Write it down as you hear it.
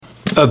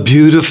A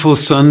beautiful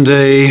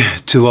Sunday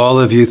to all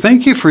of you.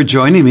 Thank you for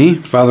joining me,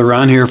 Father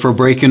Ron here, for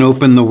breaking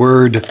open the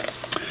Word.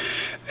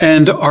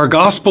 And our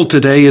gospel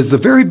today is the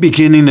very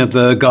beginning of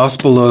the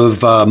Gospel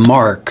of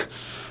Mark,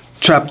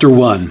 chapter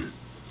 1.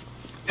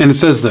 And it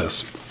says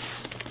this: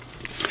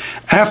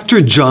 After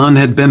John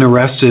had been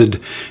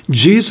arrested,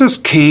 Jesus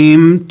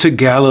came to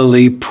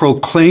Galilee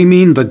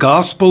proclaiming the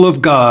gospel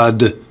of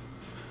God.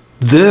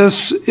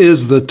 This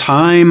is the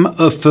time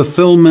of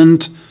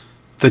fulfillment.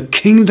 The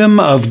kingdom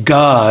of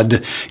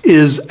God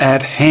is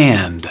at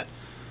hand.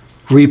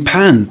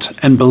 Repent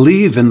and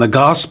believe in the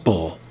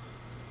gospel.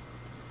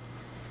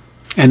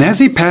 And as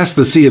he passed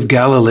the Sea of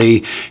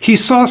Galilee, he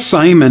saw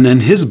Simon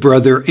and his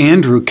brother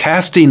Andrew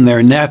casting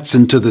their nets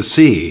into the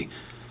sea.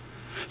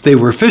 They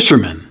were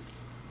fishermen.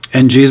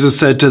 And Jesus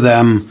said to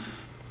them,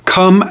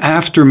 "Come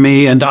after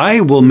me, and I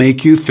will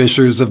make you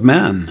fishers of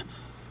men."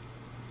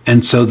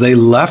 And so they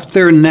left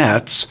their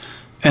nets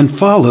and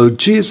followed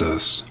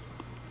Jesus.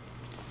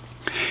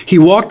 He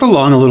walked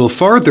along a little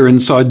farther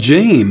and saw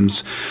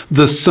James,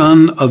 the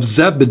son of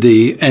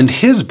Zebedee, and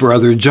his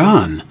brother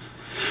John.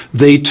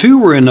 They too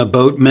were in a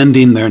boat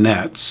mending their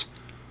nets,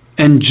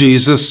 and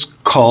Jesus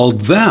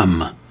called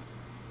them.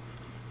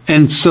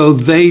 And so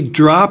they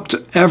dropped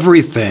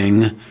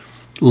everything,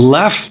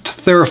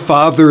 left their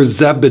father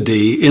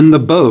Zebedee in the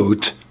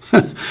boat,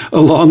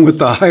 along with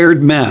the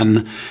hired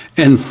men,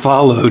 and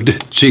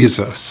followed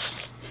Jesus.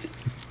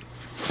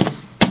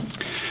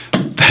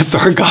 That's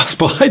our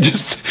gospel.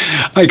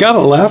 I got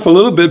to laugh a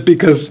little bit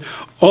because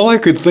all I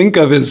could think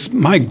of is,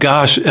 my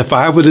gosh, if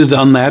I would have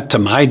done that to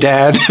my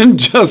dad and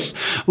just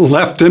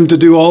left him to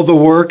do all the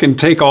work and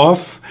take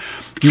off,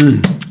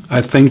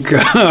 I think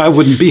I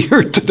wouldn't be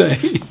here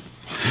today.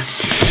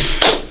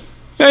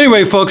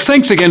 Anyway, folks,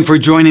 thanks again for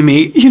joining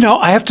me.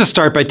 I have to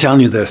start by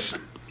telling you this.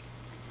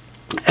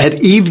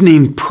 At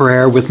evening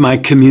prayer with my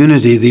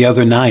community the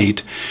other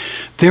night,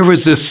 there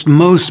was this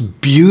most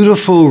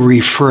beautiful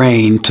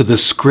refrain to the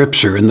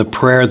scripture in the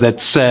prayer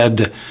that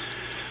said,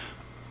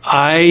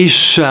 "I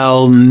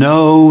shall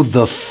know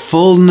the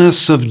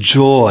fullness of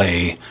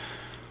joy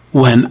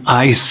when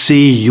I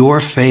see your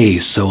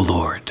face, O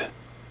Lord."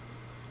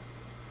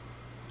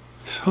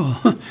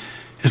 Oh,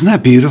 isn't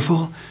that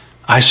beautiful?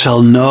 I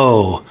shall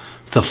know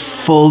the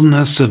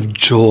fullness of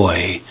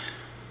joy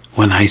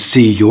when I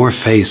see your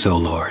face, O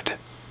Lord.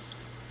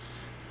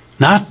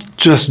 Not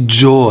just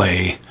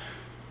joy,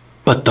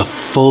 but the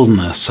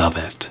fullness of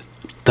it,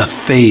 the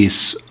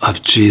face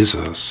of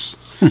Jesus.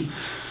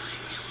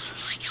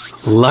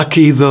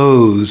 Lucky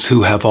those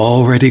who have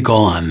already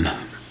gone.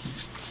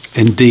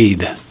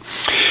 Indeed.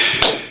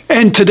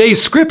 And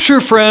today's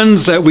scripture,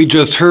 friends, that we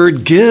just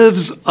heard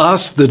gives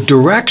us the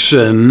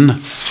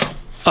direction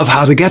of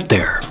how to get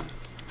there,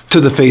 to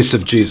the face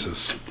of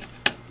Jesus.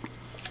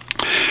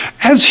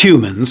 As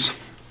humans,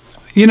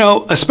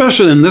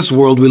 especially in this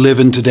world we live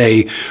in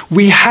today,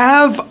 we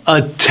have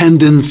a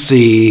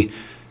tendency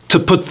to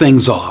put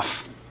things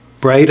off,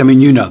 right?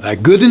 That.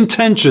 Good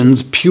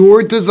intentions,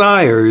 pure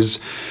desires,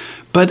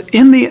 but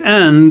in the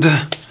end,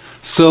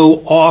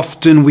 so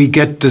often we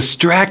get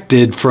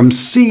distracted from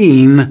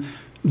seeing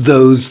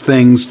those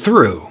things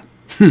through.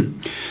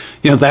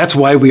 That's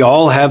why we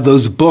all have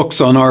those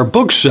books on our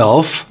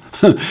bookshelf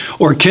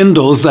or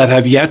Kindles that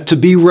have yet to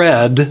be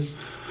read.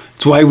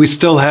 It's why we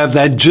still have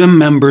that gym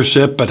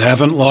membership but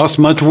haven't lost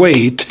much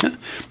weight.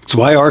 It's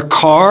why our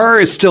car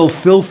is still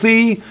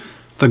filthy.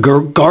 The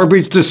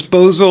garbage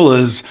disposal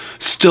is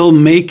still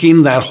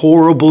making that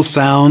horrible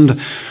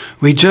sound.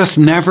 We just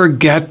never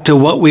get to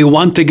what we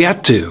want to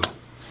get to,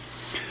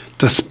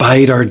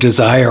 despite our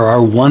desire,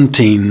 our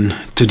wanting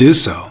to do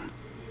so.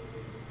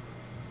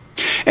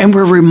 And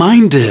we're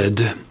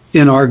reminded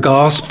in our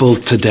gospel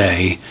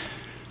today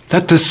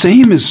that the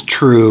same is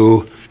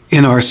true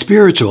in our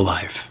spiritual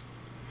life.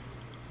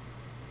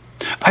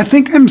 I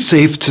think I'm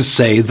safe to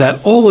say that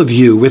all of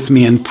you with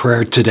me in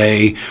prayer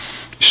today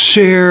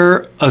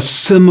share a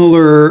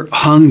similar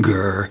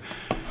hunger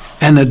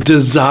and a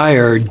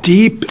desire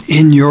deep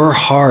in your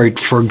heart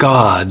for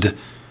God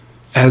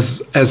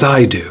as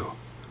I do.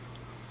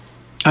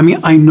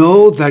 I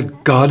know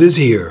that God is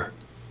here.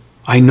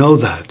 I know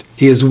that.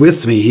 He is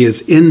with me. He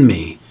is in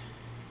me.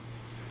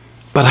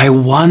 But I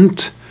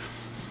want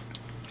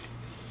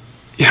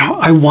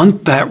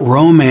that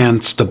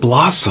romance to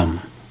blossom.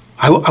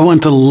 I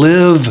want to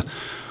live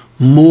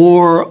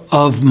more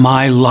of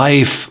my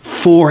life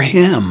for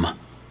Him,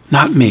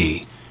 not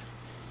me.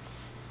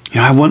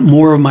 I want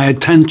more of my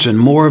attention,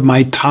 more of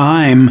my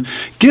time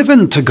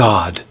given to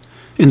God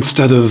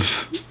instead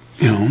of,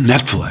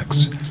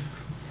 Netflix.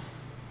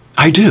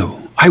 I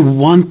do. I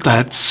want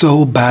that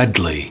so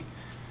badly.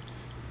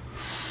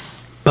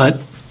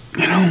 But,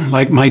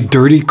 like my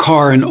dirty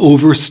car and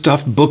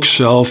overstuffed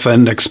bookshelf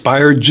and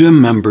expired gym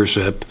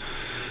membership,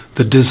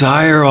 the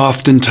desire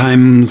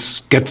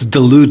oftentimes gets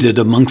diluted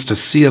amongst a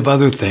sea of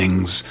other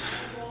things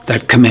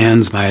that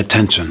commands my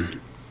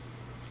attention.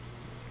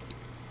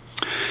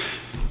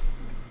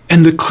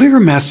 And the clear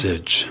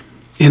message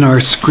in our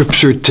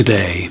scripture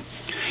today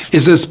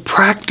is as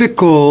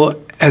practical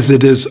as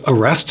it is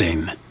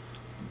arresting.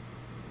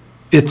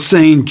 It's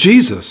saying,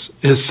 Jesus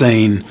is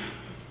saying,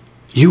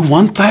 you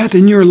want that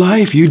in your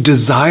life? You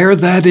desire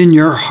that in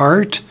your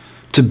heart?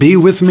 To be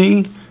with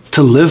me?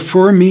 To live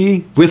for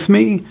me? With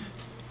me?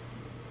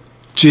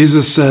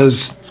 Jesus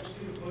says,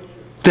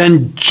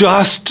 then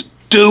just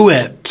do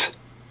it.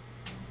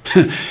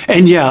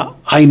 And yeah,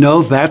 I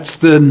know that's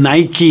the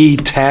Nike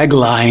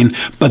tagline,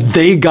 but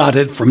they got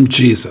it from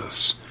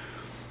Jesus.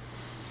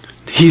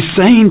 He's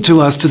saying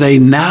to us today,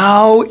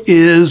 now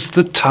is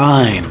the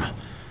time.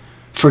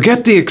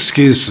 Forget the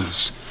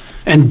excuses.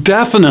 And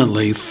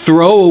definitely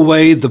throw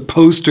away the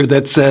poster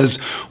that says,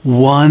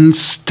 one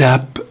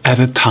step at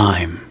a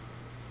time.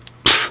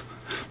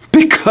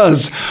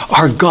 Because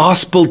our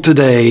gospel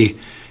today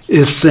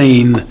is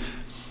saying,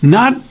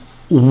 not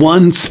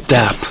one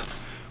step,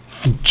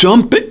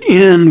 jump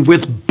in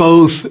with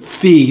both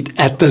feet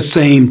at the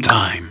same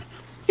time,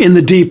 in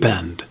the deep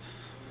end.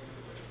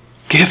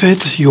 Give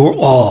it your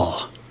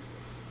all.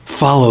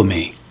 Follow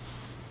me.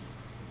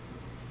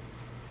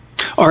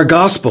 Our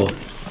gospel,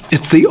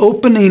 it's the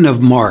opening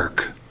of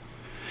Mark.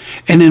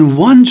 And in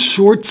one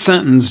short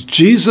sentence,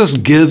 Jesus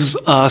gives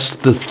us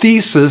the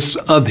thesis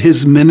of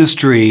his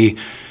ministry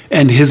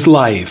and his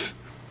life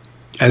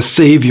as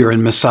Savior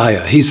and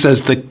Messiah. He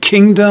says, the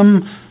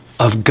kingdom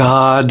of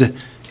God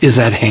is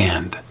at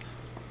hand.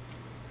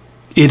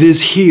 It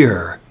is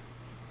here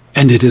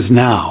and it is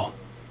now.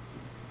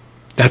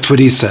 That's what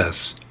he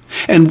says.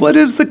 And what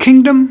is the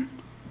kingdom?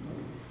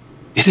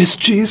 It is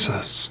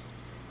Jesus.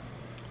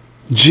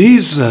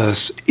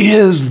 Jesus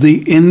is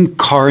the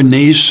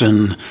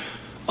incarnation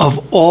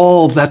of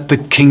all that the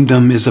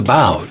kingdom is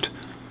about.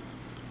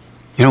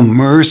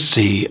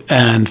 Mercy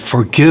and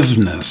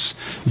forgiveness,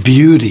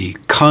 beauty,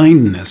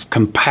 kindness,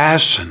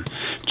 compassion,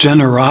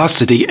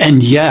 generosity,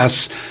 and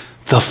yes,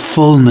 the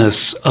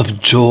fullness of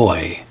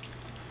joy.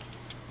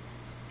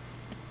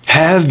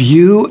 Have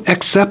you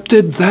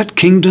accepted that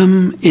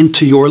kingdom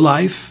into your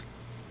life?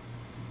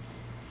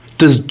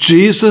 Does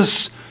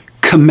Jesus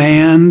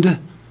command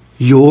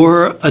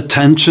your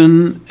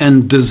attention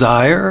and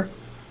desire?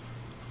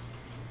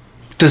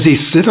 Does he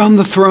sit on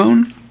the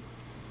throne?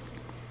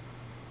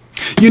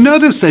 You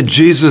notice that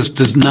Jesus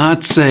does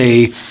not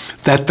say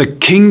that the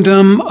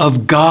kingdom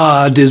of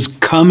God is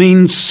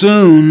coming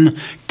soon.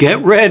 Get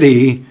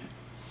ready.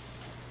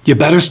 You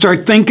better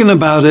start thinking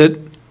about it.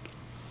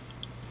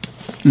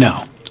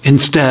 No.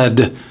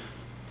 Instead,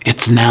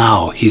 it's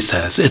now, he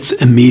says. It's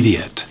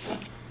immediate.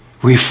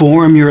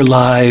 Reform your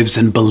lives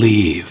and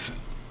believe.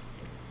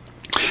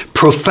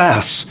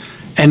 Profess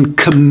and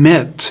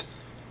commit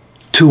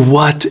to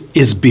what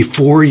is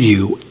before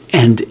you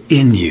and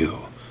in you.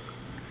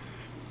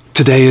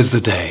 Today is the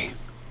day.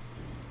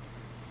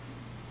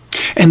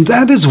 And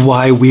that is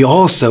why we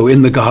also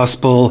in the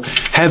gospel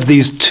have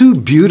these two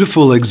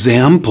beautiful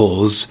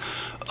examples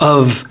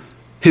of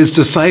his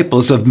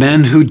disciples, of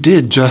men who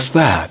did just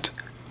that.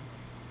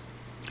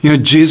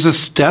 Jesus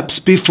steps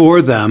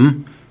before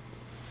them,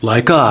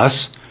 like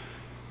us,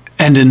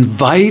 and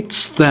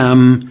invites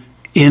them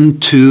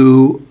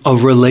into a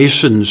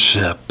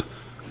relationship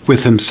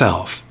with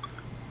himself.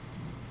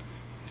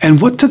 And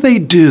what do they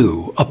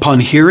do upon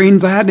hearing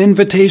that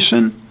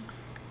invitation?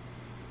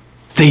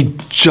 They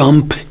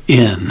jump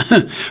in,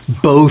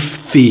 both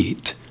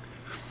feet.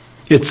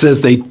 It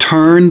says they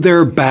turned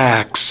their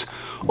backs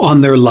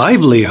on their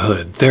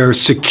livelihood, their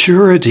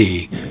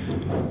security,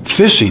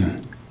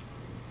 fishing,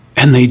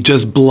 and they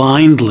just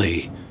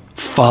blindly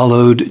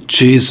followed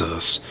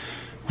Jesus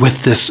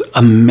with this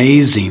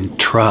amazing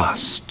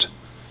trust.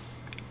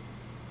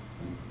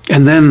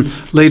 And then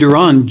later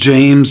on,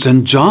 James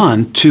and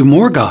John, two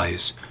more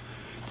guys,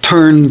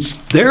 turns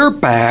their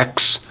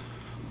backs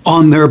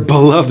on their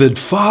beloved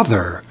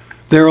Father,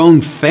 their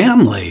own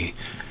family,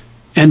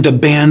 and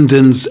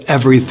abandons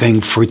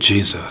everything for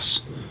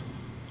Jesus.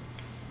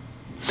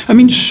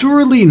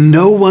 Surely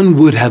no one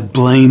would have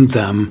blamed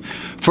them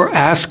for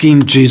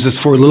asking Jesus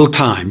for a little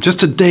time,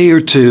 just a day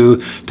or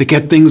two, to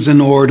get things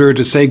in order,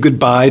 to say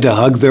goodbye, to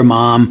hug their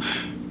mom.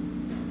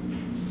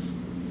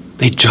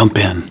 They jump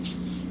in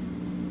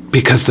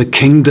because the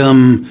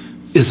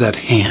kingdom is at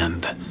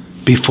hand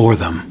before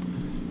them.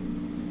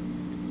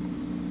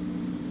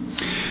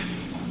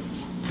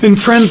 And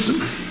friends,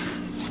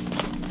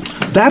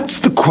 that's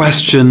the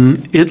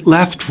question it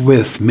left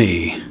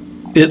me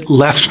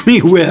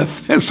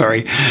with,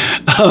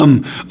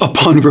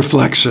 upon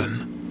reflection.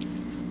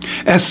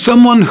 As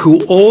someone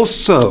who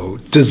also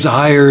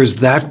desires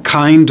that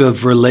kind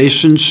of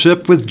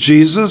relationship with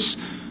Jesus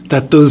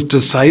that those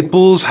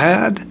disciples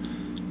had,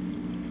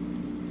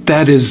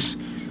 that is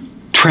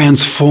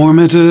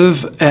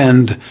transformative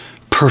and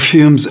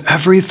perfumes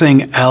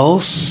everything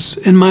else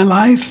in my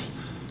life,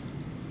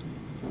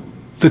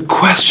 the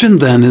question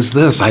then is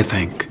this, I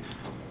think.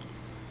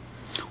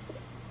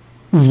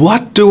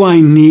 What do I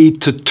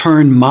need to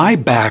turn my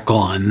back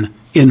on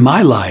in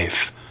my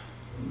life,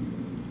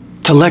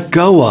 to let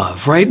go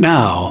of right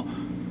now,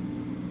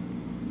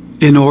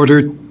 in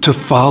order to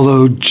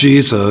follow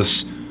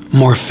Jesus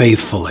more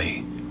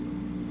faithfully?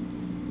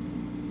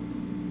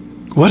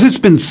 What has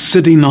been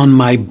sitting on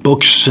my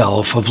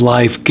bookshelf of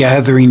life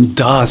gathering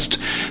dust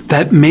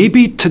that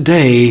maybe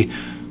today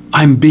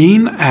I'm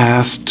being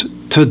asked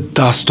to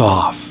dust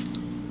off?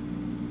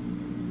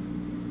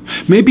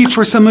 Maybe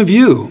for some of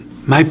you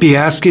might be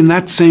asking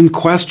that same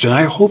question.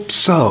 I hope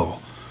so.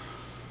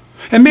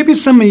 And maybe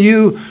some of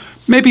you,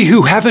 maybe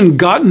who haven't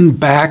gotten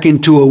back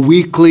into a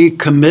weekly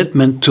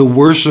commitment to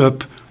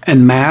worship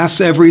and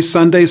Mass every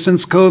Sunday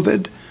since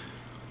COVID,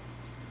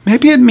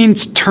 maybe it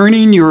means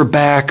turning your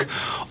back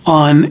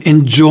on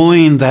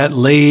enjoying that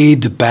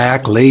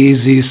laid-back,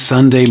 lazy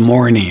Sunday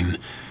morning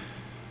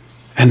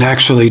and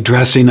actually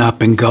dressing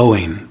up and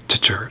going to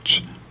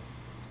church.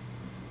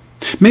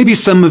 Maybe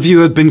some of you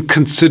have been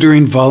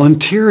considering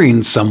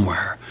volunteering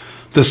somewhere,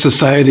 the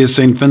Society of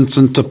St.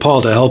 Vincent de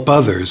Paul to help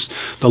others,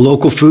 the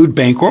local food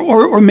bank,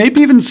 or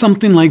maybe even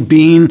something like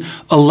being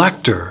a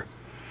lector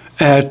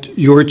at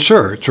your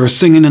church or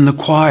singing in the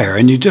choir,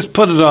 and you just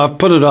put it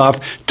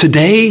off.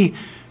 Today,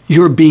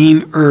 you're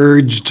being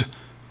urged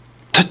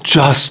to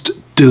just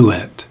do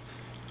it.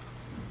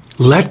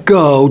 Let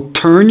go,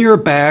 turn your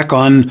back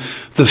on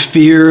the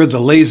fear, the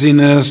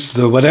laziness,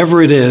 the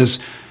whatever it is,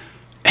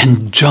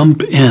 and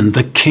jump in.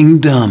 The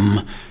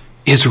kingdom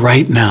is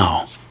right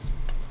now.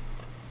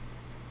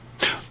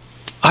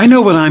 I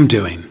know what I'm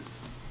doing.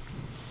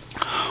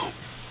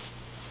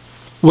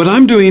 What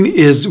I'm doing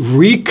is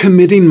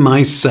recommitting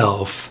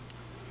myself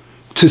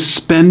to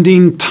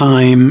spending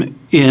time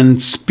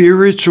in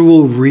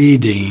spiritual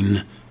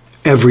reading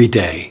every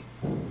day.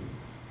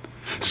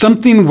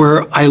 Something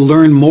where I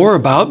learn more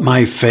about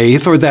my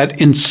faith or that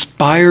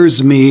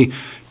inspires me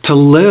to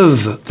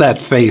live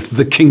that faith,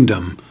 the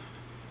kingdom,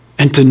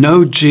 and to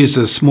know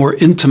Jesus more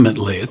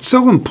intimately. It's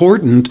so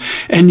important.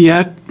 And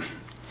yet,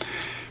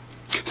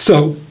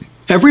 so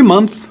every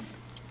month,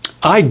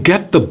 I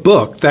get the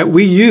book that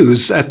we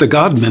use at the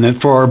God Minute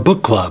for our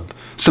book club.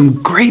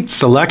 Some great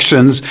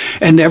selections.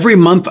 And every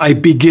month I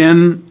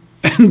begin,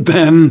 and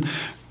then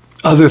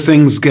other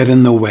things get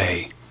in the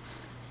way.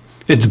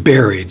 It's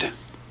buried.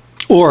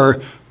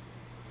 Or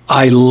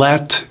I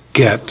let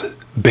get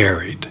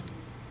buried.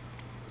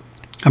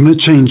 I'm going to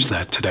change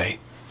that today.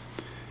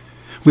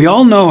 We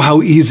all know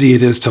how easy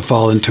it is to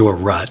fall into a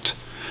rut.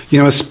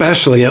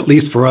 Especially, at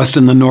least for us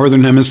in the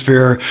Northern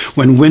Hemisphere,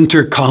 when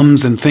winter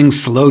comes and things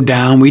slow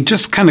down, we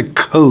just kind of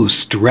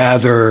coast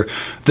rather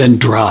than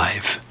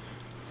drive.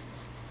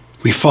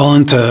 We fall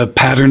into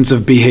patterns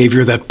of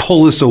behavior that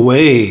pull us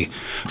away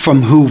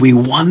from who we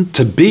want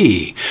to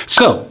be.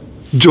 So,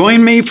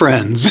 join me,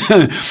 friends.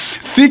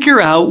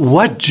 Figure out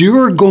what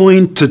you're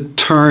going to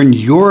turn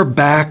your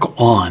back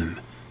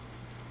on,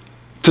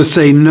 to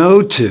say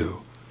no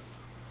to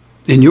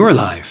in your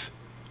life,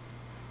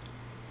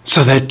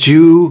 so that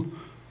you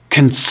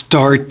can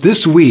start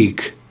this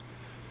week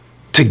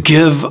to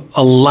give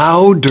a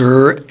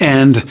louder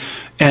and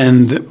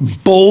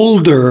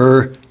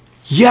bolder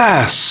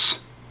yes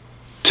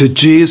to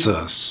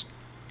Jesus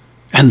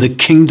and the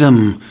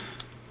kingdom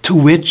to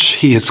which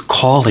he is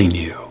calling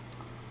you.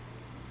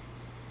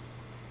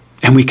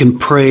 And we can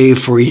pray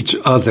for each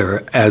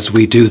other as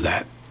we do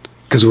that,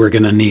 because we're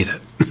going to need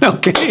it.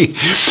 Okay.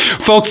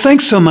 Folks,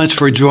 thanks so much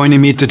for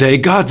joining me today.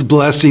 God's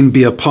blessing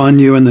be upon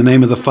you in the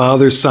name of the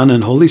Father, Son,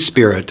 and Holy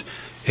Spirit.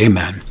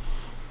 Amen.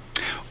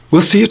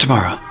 We'll see you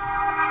tomorrow.